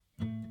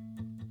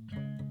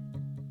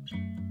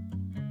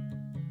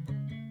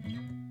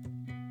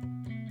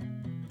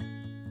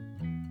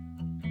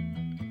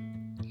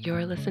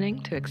You're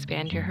listening to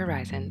Expand Your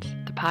Horizons,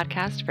 the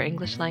podcast for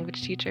English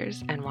language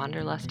teachers and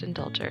wanderlust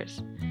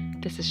indulgers.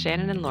 This is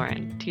Shannon and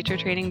Lauren, teacher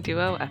training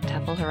duo of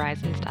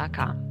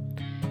TEFLHorizons.com.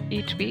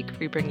 Each week,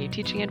 we bring you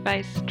teaching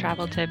advice,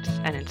 travel tips,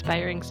 and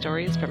inspiring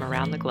stories from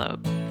around the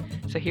globe.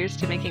 So here's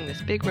to making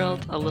this big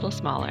world a little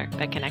smaller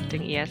by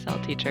connecting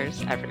ESL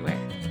teachers everywhere.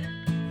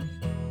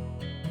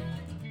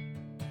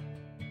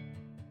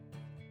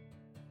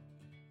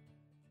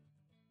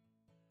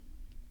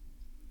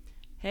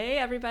 Hey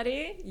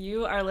everybody,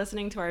 you are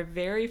listening to our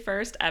very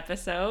first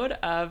episode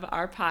of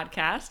our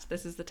podcast.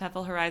 This is the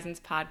TEFL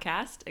Horizons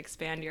podcast,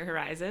 Expand Your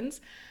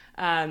Horizons.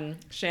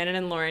 Shannon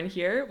and Lauren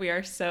here. We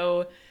are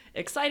so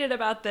excited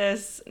about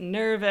this,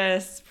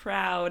 nervous,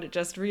 proud,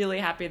 just really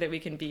happy that we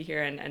can be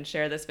here and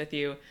share this with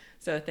you.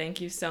 So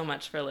thank you so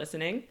much for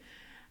listening.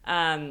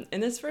 In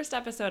this first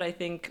episode, I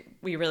think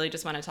we really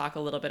just want to talk a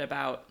little bit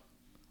about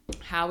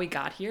how we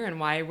got here and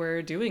why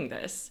we're doing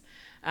this.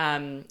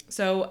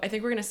 So I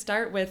think we're going to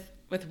start with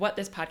what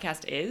this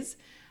podcast is.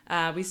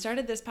 We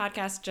started this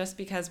podcast just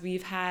because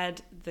we've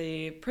had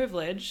the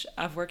privilege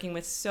of working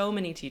with so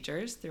many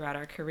teachers throughout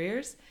our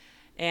careers,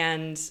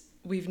 and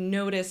we've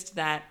noticed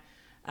that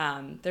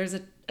there's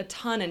a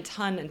ton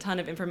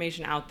of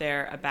information out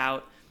there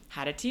about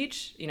how to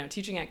teach,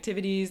 teaching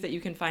activities that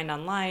you can find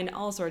online,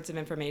 all sorts of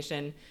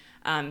information,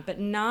 but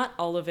not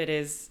all of it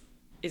is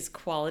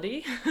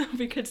quality,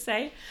 we could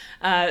say.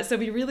 So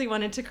we really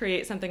wanted to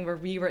create something where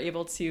we were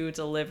able to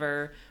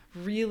deliver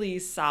really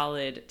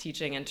solid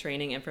teaching and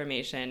training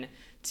information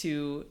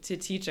to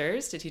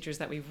teachers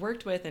that we've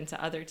worked with and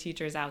to other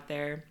teachers out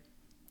there,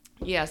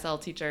 ESL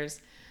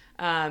teachers,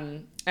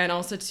 and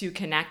also to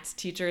connect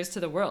teachers to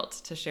the world,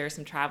 to share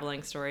some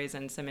traveling stories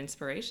and some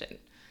inspiration.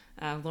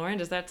 Lauren,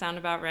 does that sound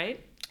about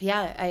right?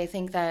 Yeah, I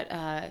think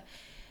that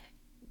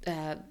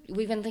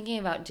we've been thinking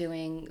about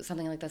doing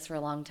something like this for a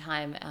long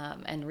time,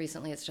 and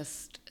recently it's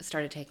just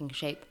started taking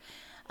shape.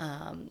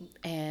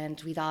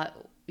 And we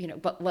thought,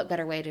 but what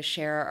better way to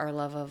share our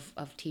love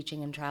of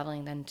teaching and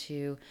traveling than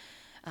to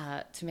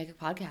make a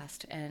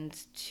podcast and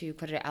to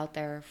put it out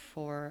there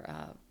for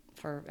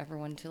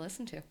everyone to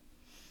listen to.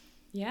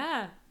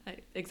 Yeah,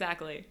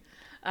 exactly.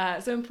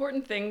 So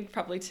important thing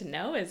probably to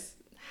know is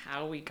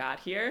how we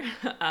got here,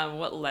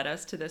 what led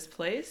us to this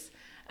place.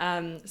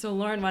 So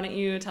Lauren, why don't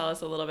you tell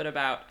us a little bit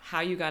about how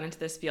you got into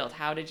this field?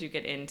 How did you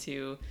get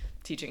into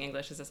teaching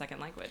English as a second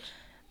language?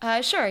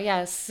 Sure,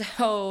 yes.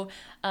 So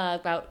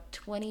about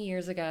 20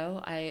 years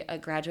ago, I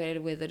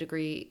graduated with a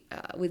degree,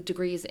 with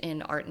degrees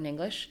in art and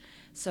English.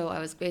 So I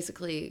was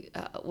basically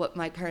what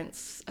my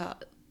parents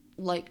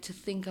like to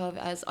think of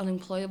as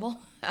unemployable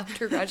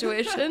after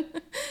graduation.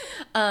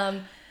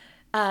 And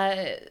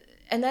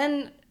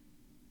then,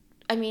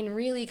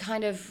 really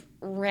kind of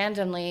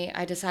randomly,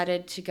 I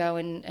decided to go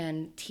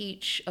and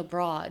teach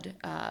abroad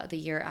the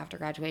year after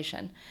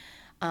graduation.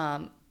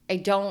 I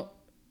don't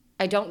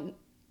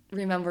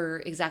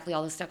remember exactly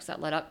all the steps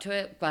that led up to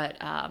it, but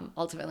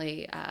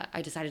ultimately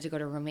I decided to go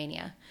to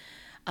Romania,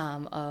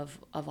 of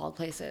all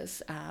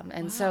places.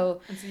 And wow.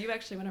 so you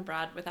actually went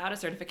abroad without a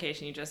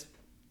certification. You just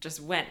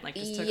went,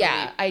 just took a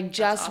yeah, leap. I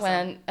just awesome.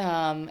 went,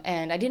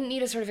 and I didn't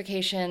need a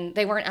certification.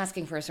 They weren't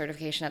asking for a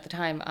certification at the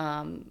time,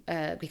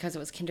 because it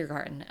was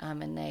kindergarten,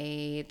 and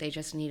they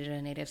just needed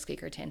a native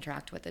speaker to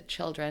interact with the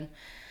children.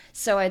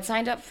 So I'd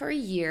signed up for a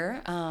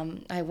year.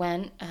 I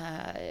went,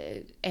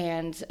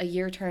 and a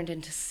year turned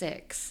into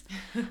 6.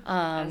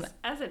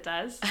 As it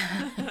does.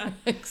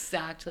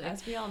 Exactly.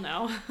 As we all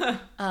know.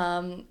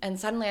 And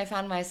suddenly I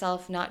found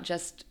myself not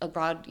just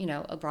abroad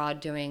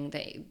doing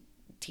the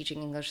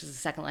teaching English as a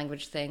second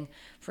language thing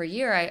for a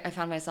year. I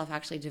found myself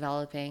actually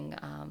developing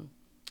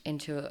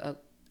into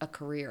a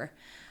career.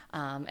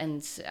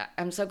 And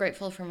I'm so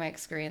grateful for my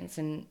experience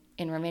in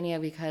Romania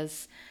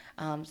because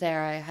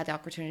there I had the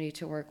opportunity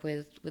to work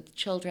with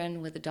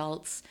children, with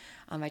adults.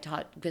 I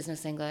taught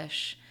business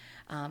English.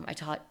 I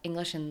taught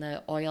English in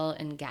the oil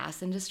and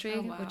gas industry,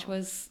 oh, wow. which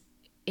was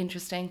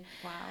interesting.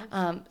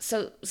 Wow.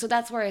 So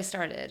that's where I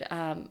started.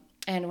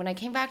 And when I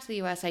came back to the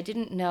U.S., I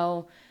didn't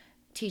know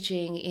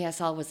teaching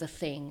ESL was a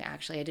thing,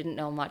 actually. I didn't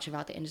know much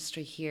about the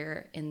industry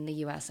here in the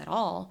U.S. at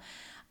all.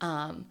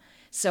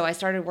 So I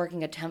started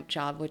working a temp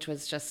job, which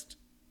was just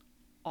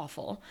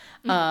awful.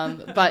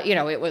 But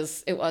it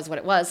was what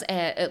it was.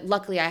 And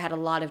luckily I had a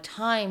lot of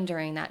time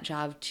during that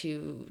job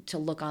to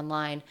look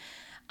online.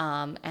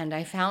 And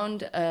I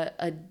found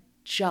a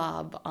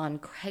job on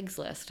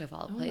Craigslist of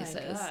all places.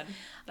 Oh my God.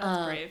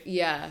 That's brave.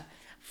 Yeah.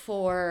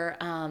 For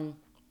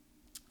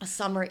a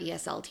summer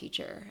ESL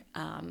teacher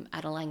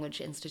at a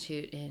language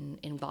institute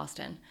in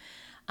Boston.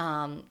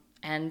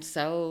 And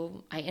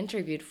so I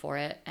interviewed for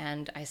it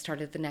and I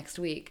started the next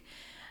week.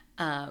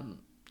 And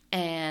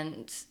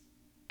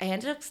I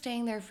ended up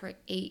staying there for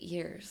 8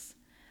 years.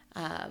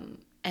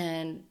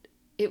 And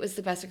it was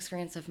the best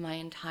experience of my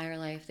entire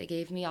life. They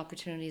gave me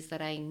opportunities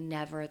that I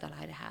never thought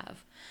I'd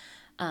have.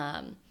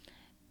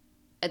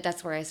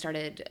 That's where I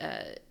started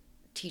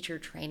teacher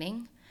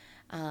training.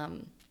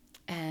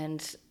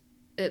 And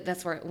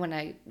that's when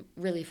I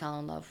really fell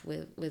in love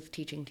with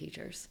teaching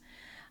teachers.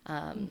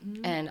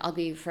 And I'll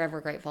be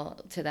forever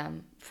grateful to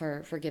them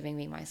for giving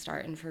me my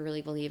start and for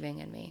really believing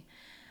in me.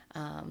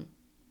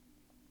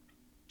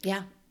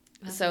 Yeah.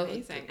 That's so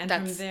amazing. And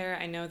from there,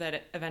 I know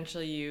that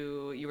eventually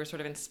you were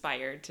sort of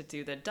inspired to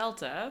do the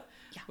Delta,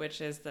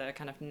 which is the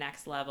kind of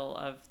next level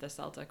of the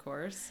CELTA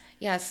course.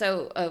 Yeah.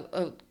 So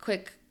a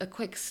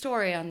quick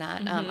story on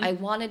that. I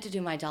wanted to do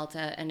my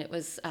Delta, and it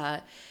was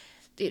a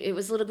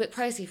little bit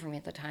pricey for me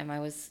at the time. I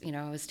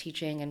was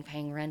teaching and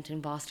paying rent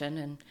in Boston,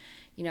 and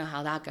you know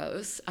how that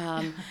goes.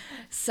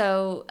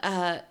 So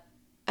I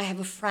have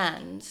a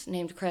friend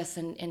named Chris,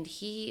 and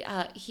he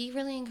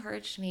really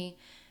encouraged me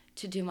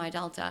to do my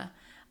Delta.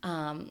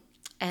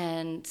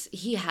 And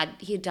he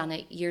had done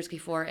it years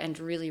before and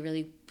really,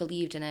 really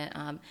believed in it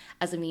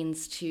as a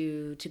means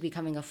to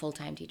becoming a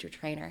full-time teacher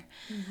trainer.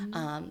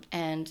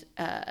 And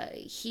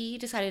he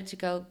decided to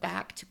go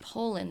back to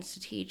Poland to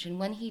teach. And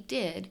when he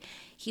did,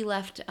 he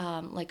left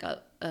like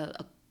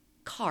a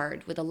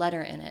card with a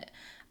letter in it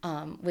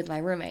with my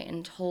roommate,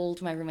 and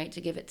told my roommate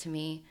to give it to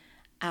me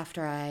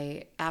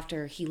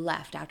after he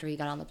left, after he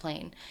got on the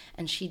plane.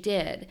 And she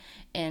did,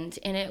 and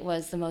in it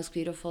was the most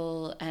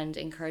beautiful and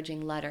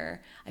encouraging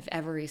letter I've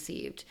ever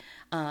received,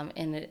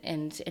 and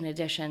in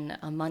addition,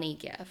 a money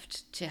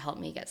gift to help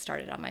me get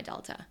started on my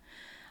Delta.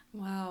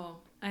 Wow.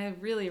 I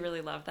really,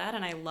 really love that,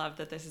 and I love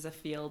that this is a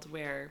field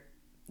where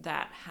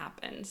that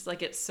happens.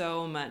 Like, it's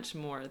so much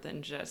more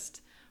than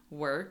just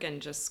work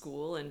and just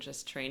school and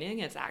just training.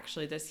 It's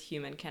actually this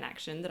human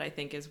connection that I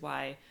think is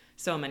why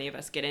so many of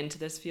us get into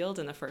this field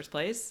in the first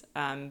place,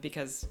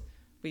 because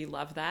we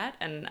love that.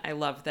 And I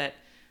love that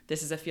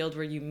this is a field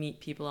where you meet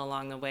people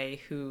along the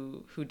way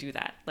who do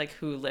that, like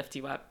who lift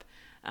you up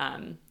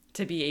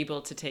to be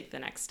able to take the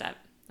next step.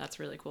 That's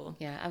really cool.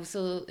 Yeah,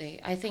 absolutely.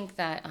 I think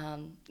that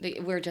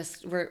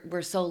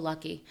we're so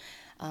lucky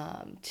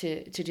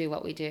to do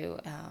what we do,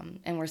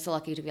 and we're so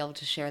lucky to be able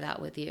to share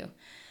that with you.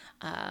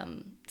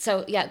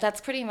 So yeah, that's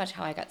pretty much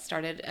how I got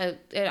started.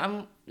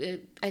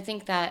 I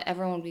think that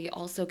everyone would be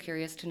also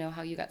curious to know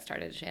how you got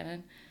started,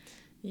 Shannon.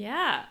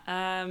 Yeah.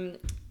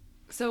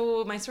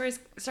 So my story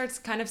starts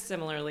kind of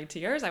similarly to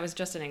yours. I was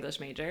just an English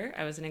major.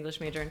 I was an English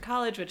major in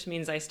college, which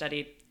means I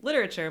studied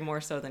literature more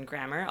so than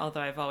grammar,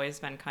 although I've always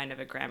been kind of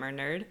a grammar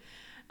nerd.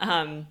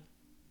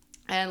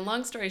 And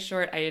long story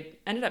short, I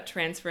ended up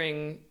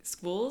transferring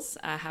schools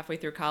halfway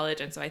through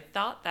college, and so I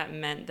thought that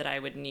meant that I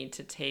would need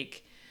to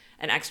take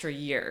an extra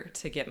year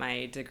to get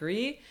my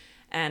degree.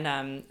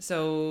 And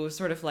so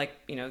sort of like,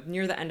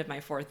 near the end of my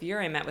fourth year,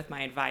 I met with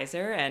my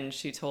advisor, and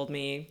she told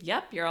me,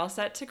 yep, you're all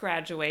set to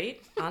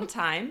graduate on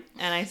time.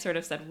 And I sort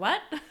of said,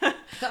 what?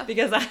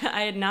 Because I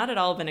had not at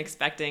all been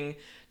expecting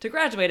to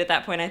graduate at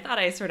that point. I thought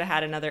I sort of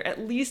had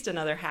at least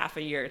another half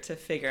a year to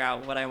figure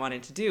out what I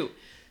wanted to do.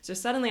 So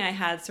suddenly I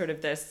had sort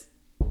of this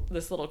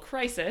little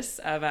crisis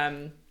of,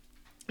 I'm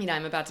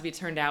about to be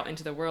turned out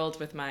into the world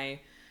with my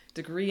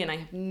degree, and I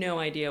have no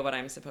idea what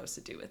I'm supposed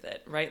to do with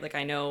it, right? Like,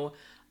 I know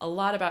a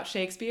lot about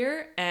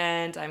Shakespeare,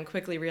 and I'm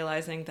quickly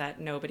realizing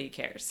that nobody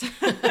cares.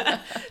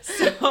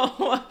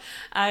 So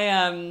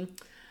I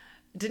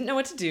didn't know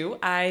what to do.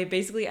 I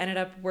basically ended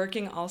up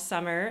working all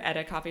summer at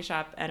a coffee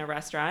shop and a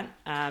restaurant,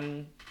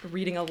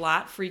 reading a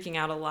lot, freaking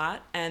out a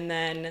lot, and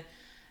then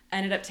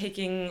ended up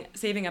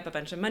saving up a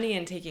bunch of money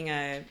and taking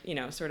a,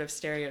 sort of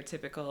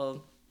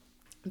stereotypical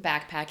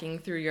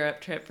backpacking through Europe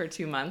trip for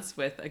 2 months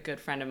with a good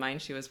friend of mine.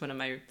 She was one of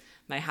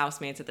my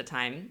housemates at the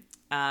time.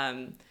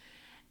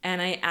 And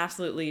I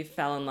absolutely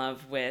fell in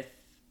love with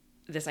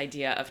this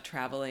idea of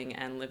traveling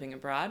and living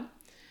abroad,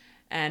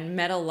 and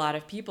met a lot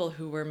of people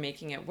who were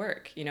making it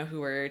work, who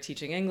were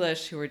teaching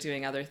English, who were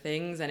doing other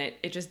things. And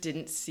it just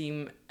didn't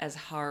seem as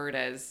hard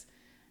as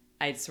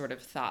I'd sort of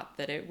thought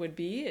that it would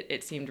be.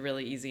 It seemed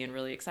really easy and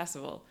really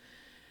accessible.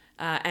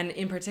 And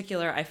in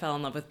particular, I fell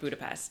in love with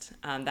Budapest.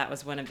 That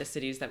was one of the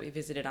cities that we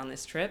visited on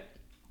this trip.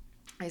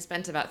 I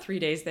spent about 3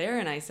 days there,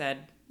 and I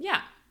said,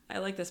 yeah, I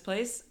like this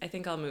place. I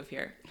think I'll move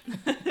here.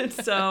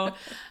 So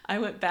I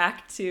went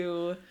back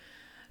to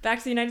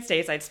the United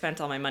States. I'd spent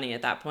all my money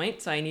at that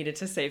point, so I needed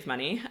to save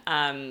money.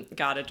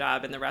 Got a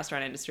job in the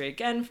restaurant industry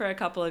again for a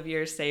couple of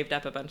years, saved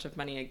up a bunch of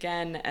money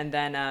again, and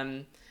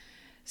then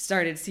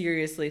started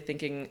seriously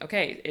thinking,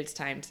 okay, it's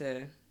time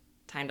to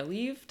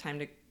leave, time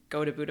to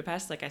go to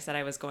Budapest like I said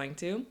I was going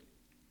to.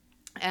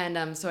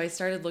 And so I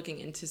started looking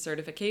into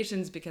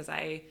certifications because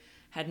I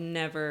had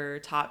never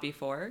taught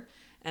before,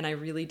 and I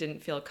really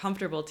didn't feel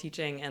comfortable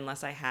teaching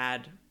unless I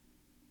had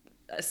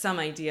some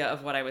idea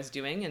of what I was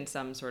doing and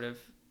some sort of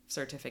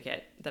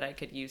certificate that I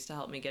could use to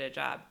help me get a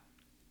job.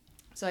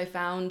 So I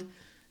found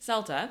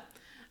CELTA,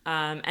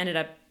 ended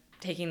up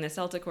taking the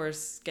CELTA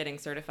course, getting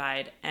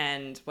certified,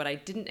 and what I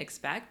didn't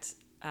expect,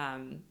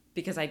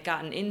 because I'd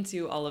gotten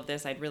into all of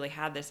this, I'd really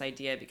had this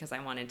idea because I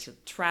wanted to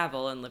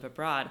travel and live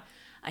abroad.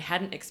 I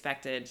hadn't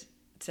expected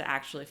to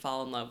actually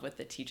fall in love with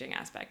the teaching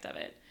aspect of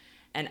it.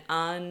 And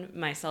on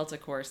my CELTA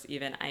course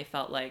even, I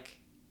felt like,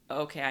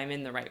 okay, I'm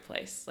in the right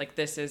place. Like,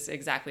 this is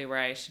exactly where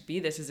I should be.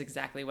 This is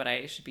exactly what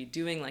I should be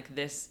doing. Like,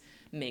 this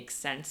makes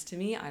sense to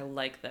me. I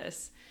like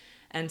this.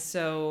 And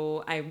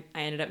so I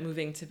ended up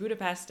moving to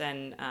Budapest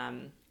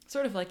and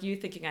sort of like you,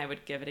 thinking I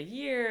would give it a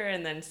year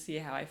and then see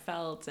how I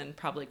felt and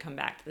probably come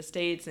back to the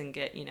States and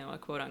get, a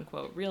quote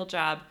unquote real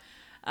job.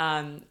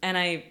 And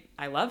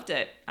I loved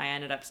it. I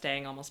ended up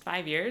staying almost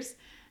 5 years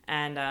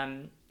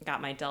and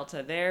got my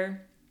Delta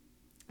there,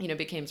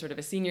 became sort of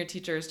a senior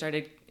teacher,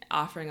 started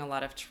offering a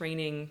lot of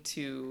training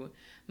to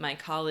my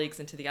colleagues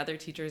and to the other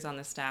teachers on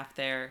the staff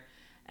there,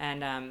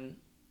 and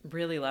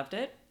really loved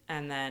it.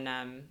 And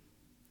then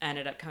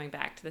ended up coming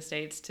back to the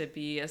States to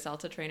be a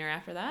CELTA trainer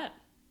after that.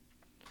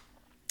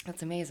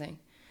 That's amazing.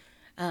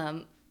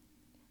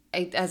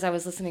 As I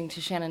was listening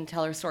to Shannon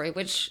tell her story,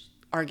 which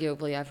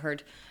arguably I've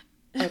heard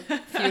a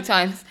few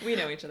times. We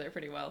know each other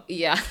pretty well.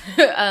 Yeah.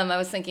 I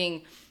was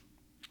thinking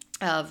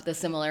of the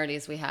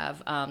similarities we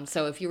have.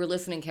 So if you were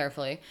listening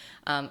carefully,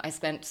 I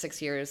spent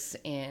 6 years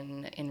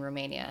in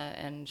Romania,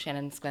 and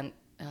Shannon spent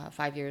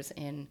 5 years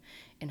in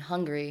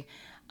Hungary.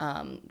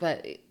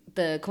 But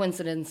the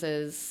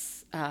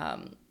coincidences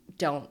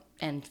don't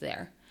end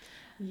there.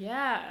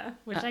 Yeah,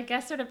 which I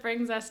guess sort of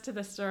brings us to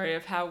the story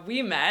of how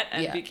we met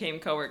and became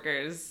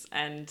coworkers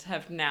and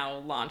have now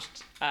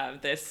launched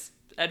this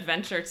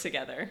adventure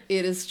together.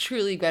 It is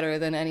truly better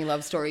than any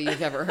love story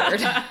you've ever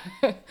heard.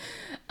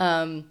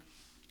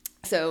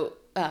 So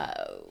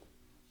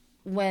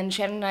when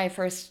Shannon and I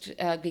first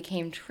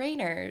became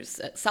trainers,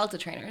 CELTA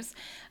trainers,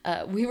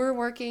 we were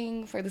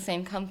working for the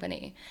same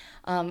company.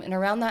 And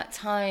around that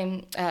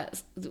time,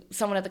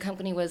 someone at the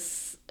company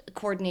was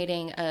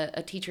coordinating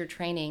a teacher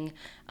training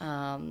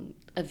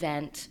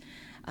event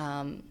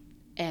and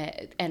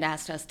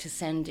asked us to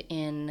send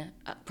in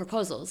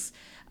proposals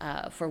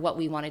for what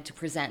we wanted to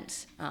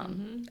present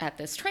at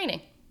this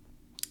training.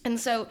 And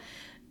so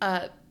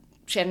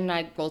Shannon and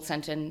I both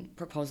sent in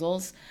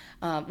proposals.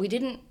 We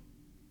didn't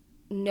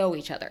know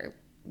each other.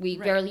 We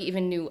barely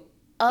even knew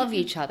of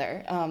each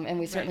other, and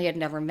we certainly had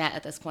never met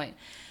at this point.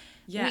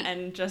 Yeah,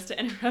 and just to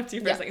interrupt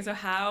you for a second, so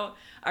how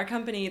our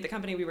company, the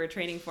company we were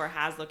training for,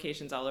 has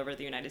locations all over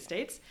the United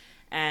States,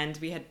 and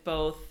we had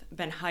both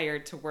been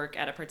hired to work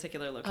at a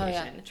particular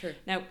location. Oh, yeah, true.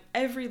 Now,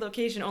 every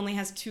location only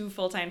has 2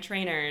 full-time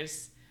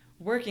trainers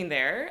working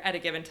there at a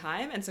given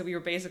time, and so we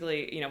were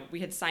basically, we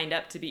had signed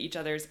up to be each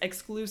other's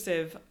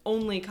exclusive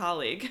only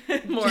colleague,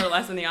 more or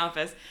less, in the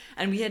office,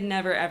 and we had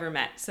never, ever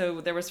met.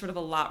 So there was sort of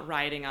a lot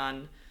riding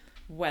on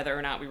whether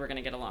or not we were going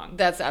to get along.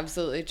 That's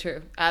absolutely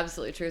true.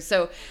 Absolutely true.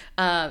 So,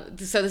 so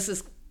this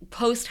is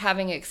post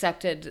having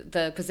accepted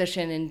the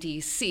position in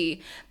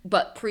DC,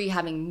 but pre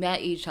having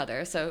met each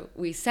other. So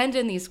we send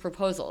in these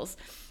proposals.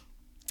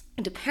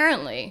 And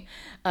apparently,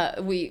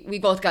 we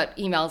both got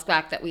emails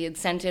back that we had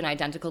sent in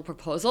identical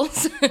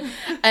proposals,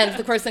 and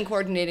the person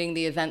coordinating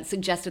the event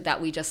suggested that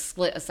we just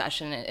split a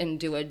session and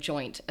do a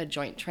joint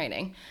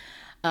training.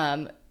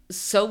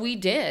 So we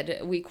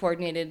did. We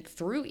coordinated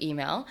through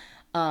email.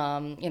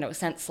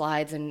 Sent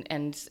slides and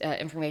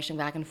information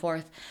back and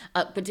forth,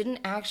 but didn't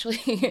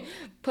actually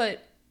put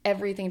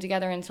everything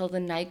together until the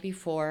night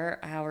before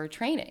our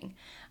training.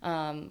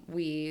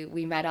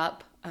 We met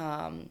up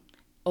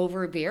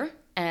over a beer,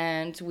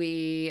 and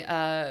we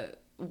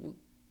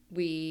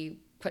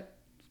put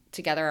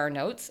together our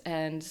notes,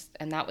 and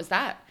that was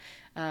that.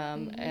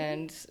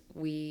 And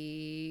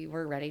we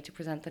were ready to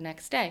present the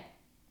next day.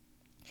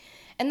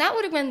 And that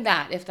would have been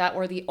that if that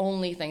were the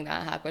only thing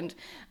that happened.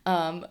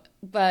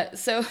 But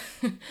so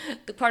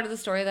the part of the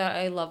story that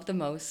I love the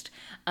most,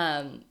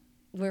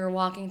 we were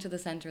walking to the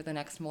center the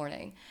next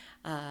morning,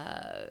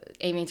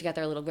 aiming to get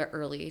there a little bit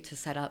early to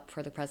set up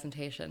for the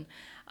presentation.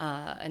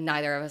 And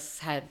neither of us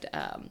had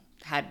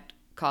had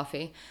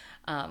coffee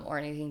or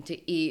anything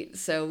to eat.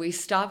 So we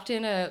stopped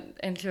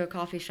into a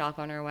coffee shop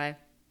on our way.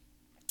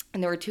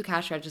 And there were 2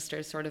 cash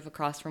registers sort of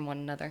across from one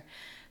another.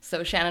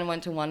 So Shannon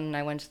went to one and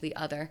I went to the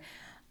other.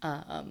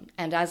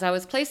 And as I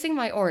was placing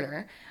my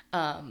order,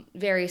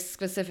 very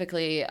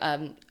specifically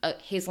a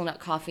hazelnut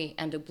coffee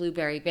and a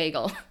blueberry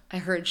bagel, I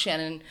heard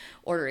Shannon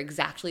order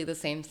exactly the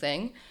same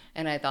thing.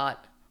 And I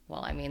thought,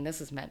 well, I mean, this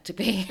is meant to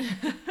be.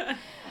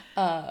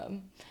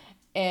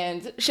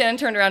 And Shannon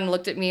turned around and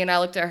looked at me, and I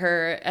looked at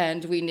her,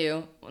 and we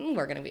knew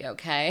we're going to be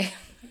okay.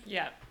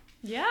 Yeah.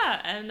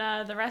 Yeah,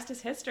 and the rest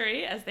is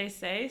history, as they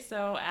say.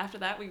 So after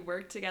that, we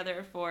worked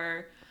together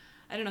for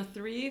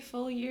 3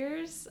 full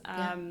years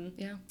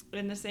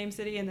in the same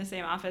city, in the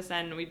same office.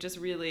 And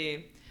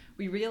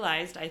we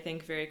realized, I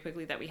think, very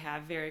quickly that we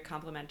have very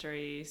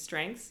complementary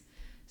strengths.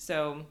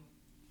 So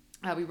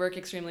we work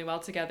extremely well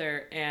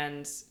together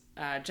and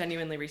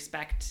genuinely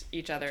respect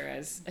each other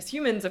as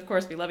humans. Of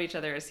course, we love each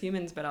other as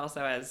humans, but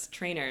also as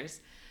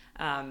trainers.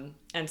 And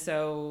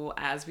so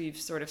as we've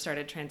sort of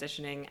started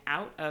transitioning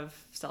out of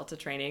CELTA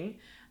training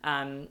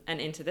and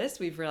into this,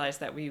 we've realized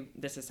that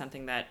this is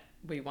something that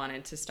we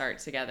wanted to start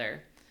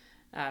together.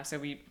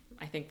 So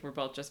I think we're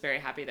both just very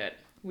happy that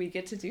we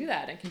get to do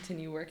that and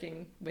continue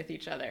working with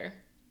each other.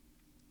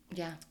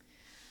 Yeah.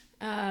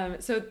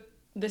 So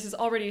this is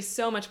already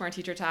so much more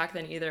teacher talk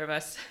than either of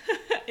us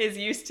is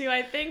used to,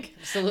 I think.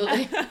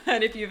 Absolutely.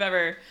 And if you've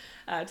ever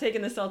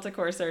taken the CELTA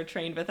course or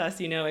trained with us,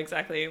 you know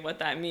exactly what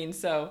that means.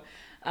 So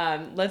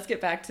Let's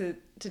get back to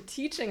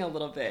teaching a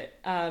little bit.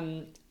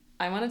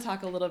 I want to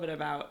talk a little bit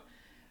about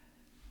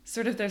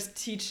sort of those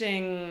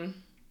teaching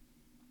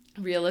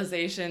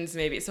realizations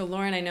maybe. So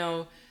Lauren, I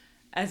know,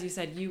 as you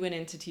said, you went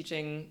into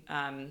teaching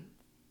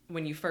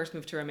when you first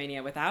moved to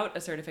Romania without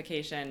a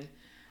certification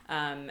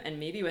and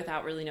maybe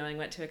without really knowing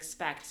what to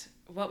expect.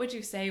 What would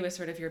you say was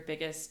sort of your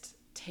biggest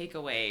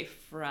takeaway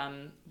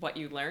from what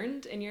you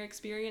learned in your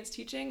experience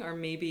teaching, or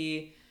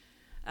maybe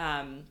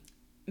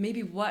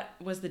what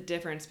was the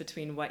difference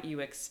between what you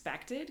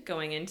expected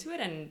going into it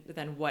and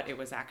then what it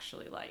was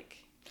actually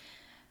like?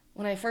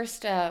 When I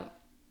first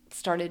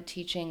started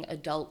teaching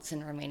adults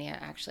in Romania,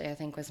 actually, I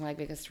think was my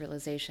biggest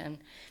realization,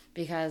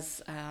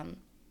 because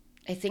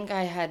I think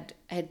I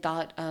had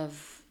thought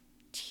of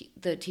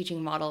the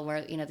teaching model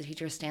where, you know, the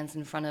teacher stands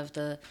in front of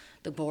the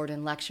board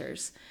and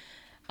lectures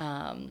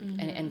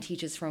and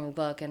teaches from a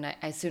book, and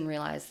I soon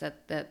realized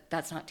that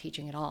that's not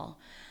teaching at all.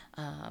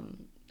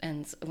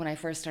 And when I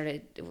first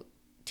started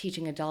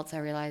teaching adults, I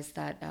realized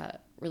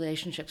that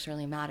relationships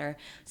really matter.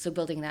 So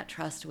building that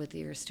trust with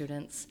your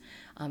students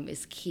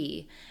is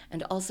key.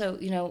 And also,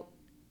 you know,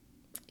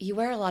 you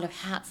wear a lot of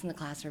hats in the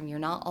classroom. You're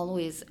not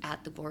always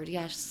at the board.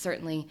 Yes,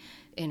 certainly,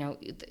 you know,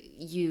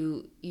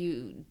 you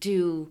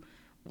do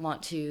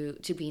want to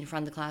be in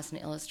front of the class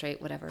and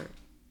illustrate whatever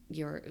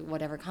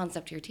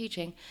concept you're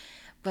teaching,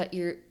 but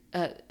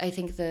I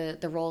think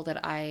the role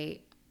that I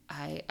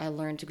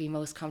learned to be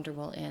most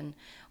comfortable in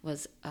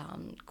was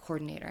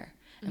coordinator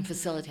and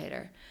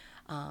facilitator.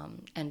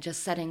 And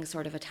just setting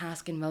sort of a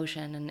task in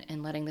motion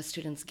and letting the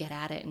students get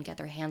at it and get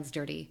their hands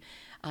dirty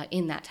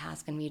in that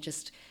task, and me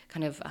just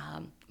kind of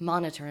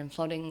monitor and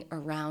floating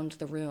around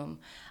the room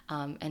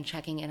and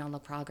checking in on the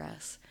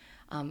progress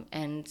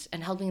and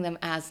helping them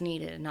as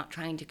needed and not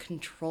trying to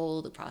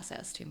control the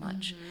process too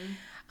much.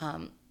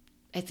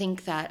 I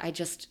think that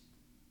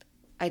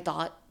I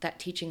thought that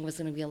teaching was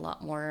going to be a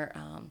lot more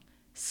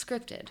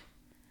scripted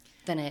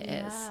than it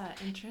is. Yeah,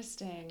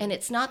 interesting. And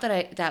it's not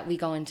that we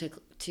go into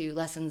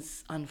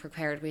lessons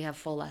unprepared. We have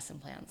full lesson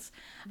plans.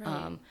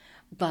 Right.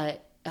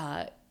 But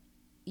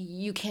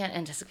you can't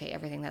anticipate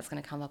everything that's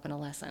going to come up in a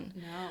lesson.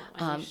 No,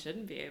 and you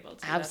shouldn't be able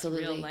to.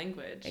 Absolutely. That's real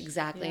language.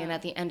 Exactly. Yeah. And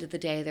at the end of the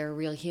day, they're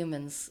real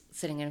humans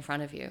sitting in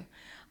front of you.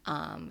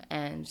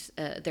 And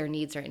their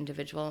needs are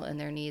individual and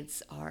their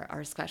needs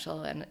are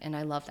special. And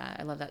I love that.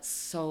 I love that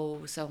so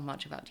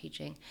much about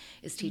teaching,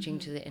 is teaching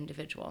to the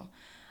individual.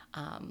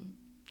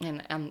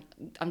 And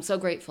I'm so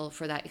grateful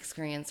for that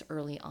experience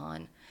early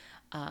on,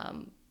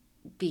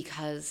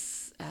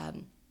 because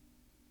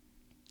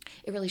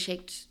it really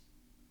shaped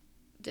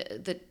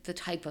the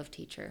type of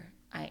teacher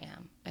I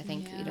am. I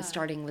think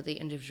starting with the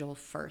individual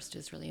first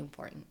is really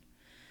important.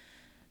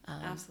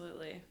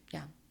 Absolutely.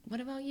 Yeah. What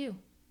about you?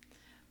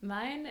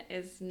 Mine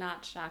is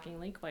not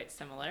shockingly quite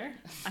similar.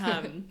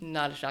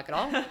 Not a shock at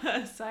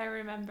all. So I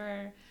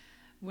remember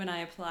when I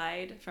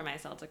applied for my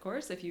CELTA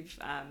course, if you've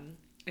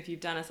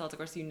done a CELTA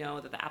course, you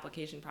know that the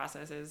application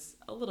process is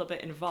a little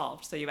bit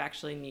involved. So you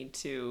actually need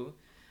to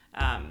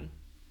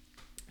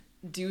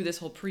do this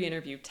whole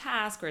pre-interview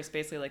task where it's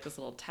basically like this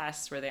little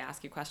test where they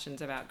ask you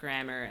questions about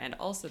grammar, and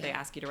also they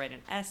ask you to write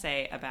an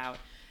essay about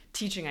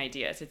teaching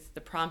ideas.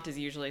 The prompt is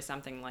usually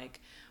something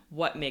like,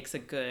 what makes a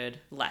good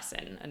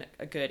lesson,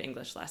 a good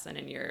English lesson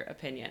in your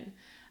opinion?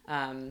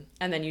 And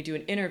then you do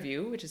an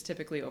interview, which is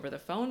typically over the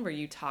phone, where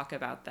you talk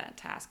about that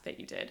task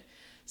that you did.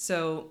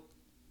 So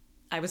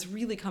I was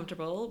really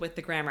comfortable with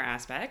the grammar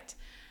aspect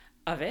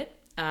of it.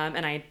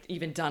 And I'd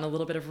even done a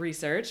little bit of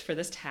research for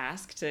this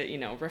task to, you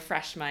know,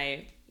 refresh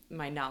my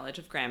knowledge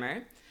of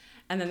grammar.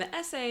 And then the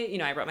essay, you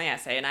know, I wrote my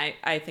essay, and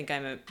I think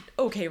I'm an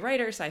okay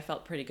writer, so I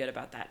felt pretty good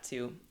about that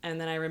too. And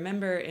then I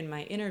remember in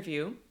my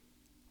interview,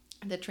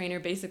 the trainer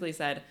basically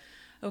said,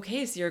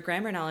 okay, so your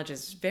grammar knowledge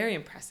is very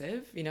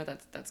impressive. You know,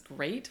 that's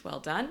great.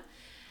 Well done.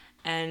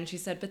 And she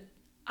said, but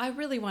I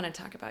really want to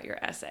talk about your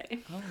essay.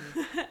 Oh.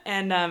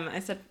 And I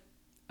said,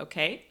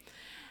 okay.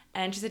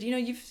 And she said, you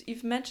know,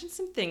 you've mentioned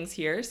some things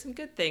here, some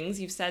good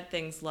things. You've said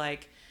things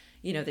like,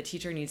 you know, the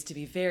teacher needs to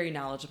be very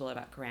knowledgeable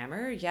about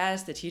grammar.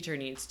 Yes, the teacher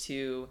needs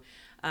to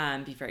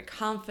be very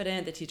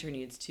confident. The teacher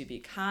needs to be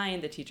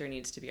kind. The teacher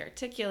needs to be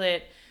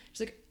articulate. She's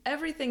like,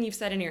 everything you've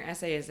said in your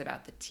essay is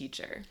about the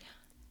teacher.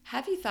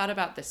 Have you thought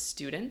about the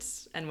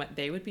students and what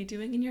they would be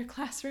doing in your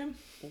classroom?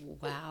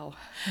 Wow.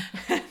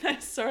 And I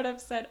sort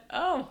of said,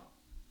 oh,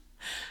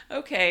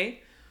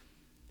 okay.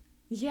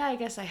 Yeah, I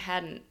guess I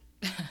hadn't.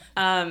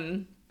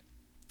 And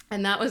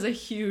that was a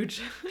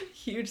huge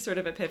sort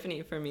of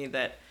epiphany for me,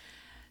 that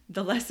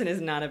the lesson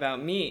is not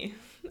about me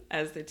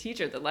as the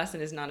teacher. The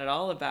lesson is not at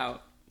all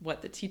about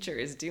what the teacher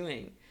is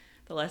doing.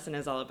 The lesson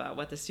is all about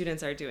what the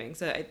students are doing.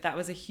 So that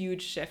was a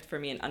huge shift for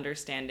me in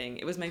understanding.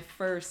 It was my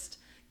first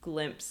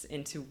glimpse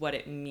into what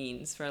it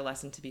means for a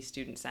lesson to be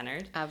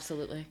student-centered.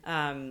 Absolutely.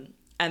 And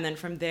then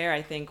from there,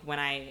 I think when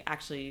I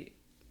actually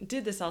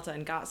did the CELTA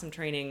and got some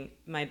training,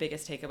 my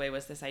biggest takeaway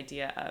was this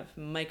idea of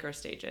micro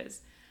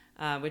stages,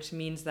 which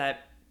means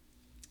that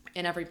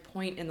in every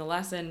point in the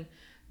lesson,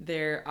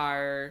 there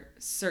are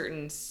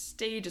certain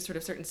stages, sort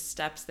of certain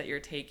steps that you're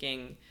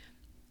taking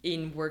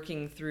in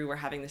working through or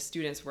having the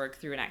students work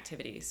through an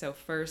activity. So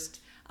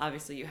first,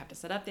 obviously, you have to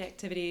set up the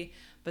activity,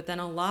 but then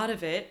a lot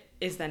of it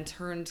is then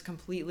turned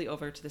completely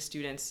over to the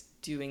students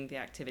doing the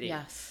activity.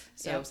 Yes.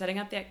 So setting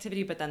up the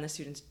activity, but then the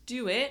students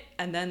do it,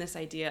 and then this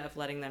idea of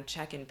letting them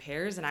check in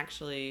pairs and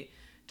actually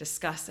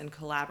discuss and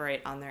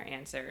collaborate on their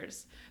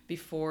answers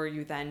before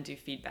you then do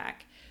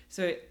feedback.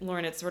 So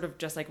Lauren, it's sort of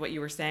just like what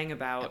you were saying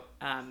about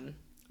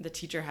the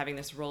teacher having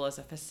this role as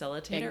a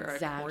facilitator or a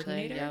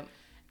coordinator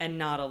and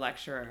not a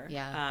lecturer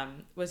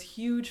was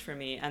huge for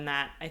me. And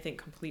that, I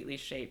think, completely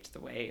shaped the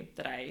way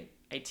that I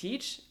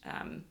teach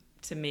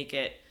to make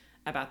it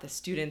about the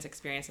students'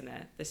 experience and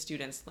the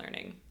students'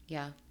 learning.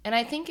 Yeah. And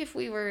I think if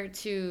we were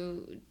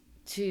to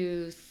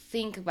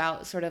think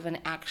about sort of an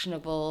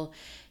actionable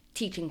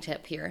teaching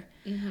tip here,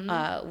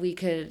 we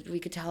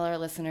could tell our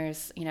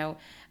listeners,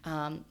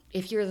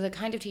 if you're the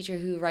kind of teacher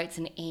who writes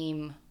an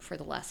aim for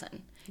the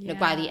lesson,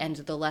 by the end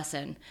of the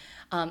lesson,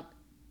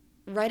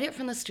 write it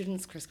from the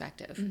student's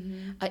perspective.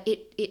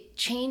 It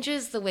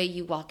changes the way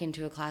you walk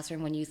into a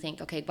classroom when you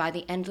think, okay, by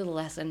the end of the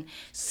lesson,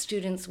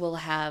 students will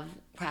have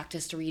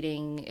practiced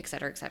reading, et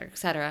cetera, et cetera, et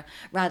cetera,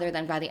 rather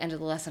than by the end of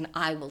the lesson,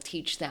 I will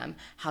teach them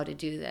how to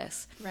do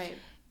this. Right.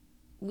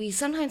 We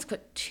sometimes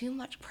put too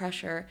much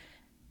pressure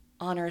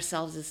on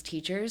ourselves as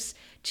teachers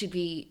to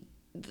be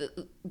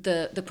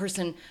the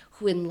person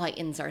who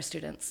enlightens our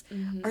students.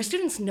 Our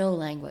students know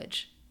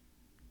language.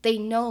 They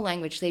know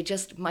language. They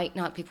just might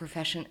not be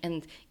proficient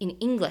in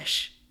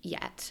English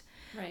yet.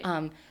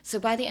 Right. So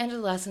by the end of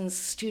the lessons,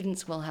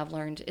 students will have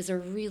learned is a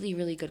really,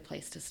 really good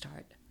place to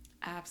start.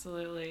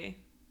 Absolutely.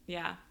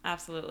 Yeah,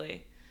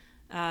 absolutely.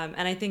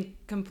 And I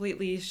think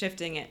completely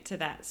shifting it to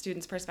that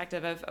student's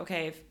perspective of,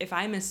 okay, if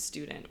I'm a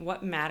student,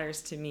 what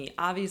matters to me?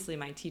 Obviously,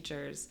 my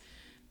teacher's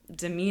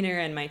demeanor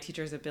and my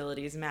teacher's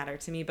abilities matter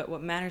to me, but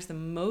what matters the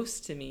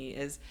most to me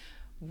is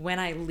when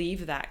I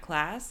leave that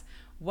class,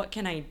 what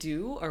can I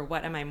do, or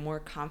what am I more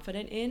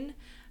confident in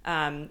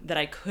that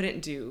I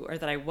couldn't do or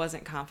that I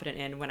wasn't confident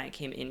in when I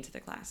came into the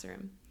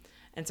classroom.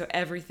 And so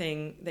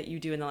everything that you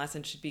do in the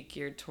lesson should be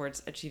geared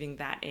towards achieving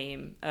that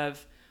aim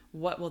of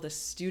what will the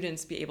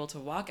students be able to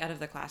walk out of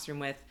the classroom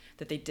with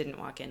that they didn't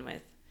walk in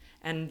with.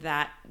 And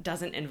that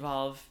doesn't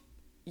involve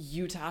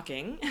you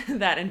talking,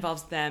 that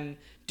involves them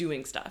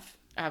doing stuff.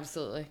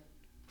 Absolutely.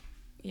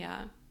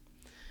 Yeah.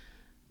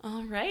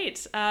 All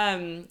right.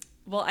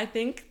 Well, I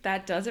think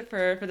that does it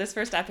for this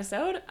first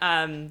episode.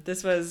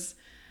 This was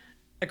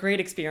a great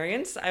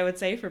experience, I would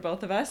say, for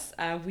both of us.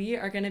 We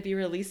are going to be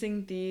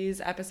releasing these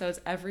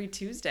episodes every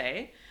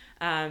Tuesday.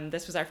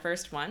 This was our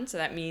first one, so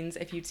that means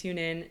if you tune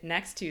in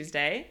next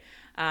Tuesday,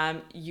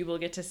 you will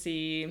get to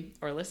see,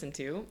 or listen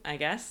to, I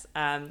guess,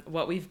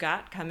 what we've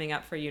got coming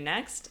up for you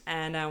next.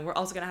 And we're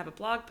also going to have a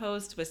blog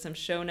post with some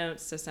show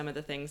notes, so some of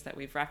the things that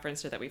we've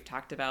referenced or that we've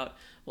talked about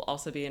will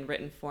also be in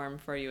written form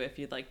for you if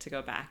you'd like to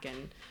go back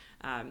and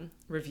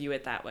review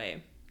it that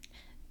way.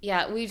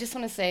 Yeah, we just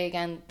want to say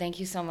again, thank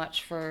you so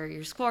much for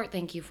your support.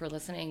 Thank you for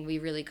listening. We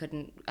really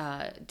couldn't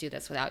do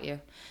this without you.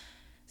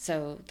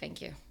 So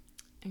thank you.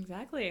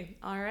 Exactly.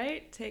 All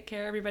right. Take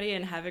care, everybody,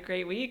 and have a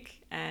great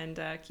week, and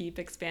keep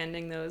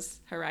expanding those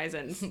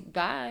horizons.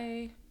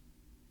 Bye.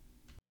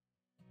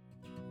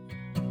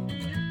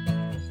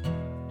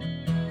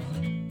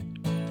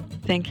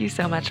 Thank you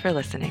so much for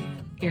listening.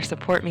 Your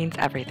support means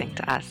everything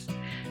to us.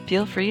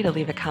 Feel free to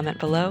leave a comment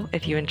below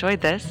if you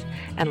enjoyed this,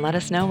 and let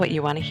us know what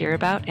you want to hear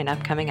about in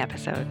upcoming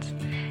episodes.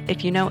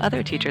 If you know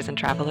other teachers and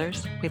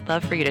travelers, we'd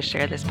love for you to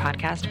share this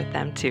podcast with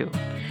them too.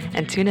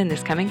 And tune in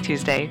this coming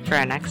Tuesday for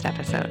our next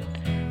episode.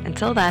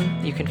 Until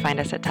then, you can find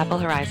us at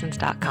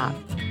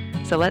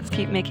TEFLhorizons.com. So let's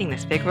keep making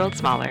this big world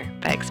smaller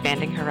by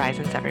expanding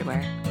horizons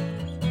everywhere.